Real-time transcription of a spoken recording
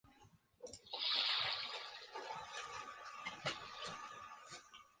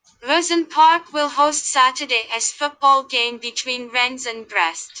Rosenpark will host Saturday's football game between Rennes and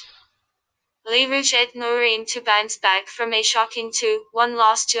Brest. Les Rouges et Noirs to bounce back from a shocking 2-1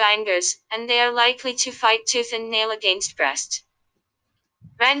 loss to Angers, and they are likely to fight tooth and nail against Brest.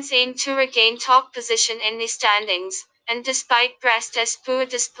 Rennes aim to regain top position in the standings, and despite Brest's poor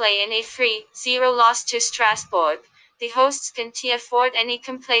display in a 3-0 loss to Strasbourg, the hosts can't afford any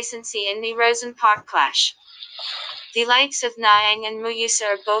complacency in the Rosenpark clash. The likes of Niang and Muyusa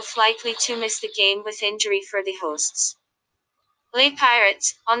are both likely to miss the game with injury for the hosts. Les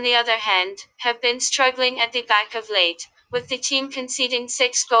Pirates, on the other hand, have been struggling at the back of late, with the team conceding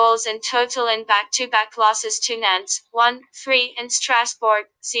 6 goals in total in back-to-back losses to Nantes, 1-3, and Strasbourg,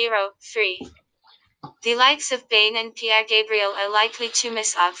 0-3. The likes of Bain and Pierre Gabriel are likely to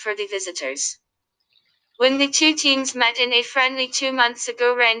miss out for the visitors. When the two teams met in a friendly 2 months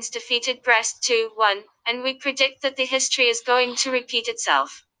ago, Rennes defeated Brest 2-1, and we predict that the history is going to repeat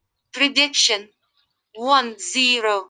itself. Prediction: 1-0.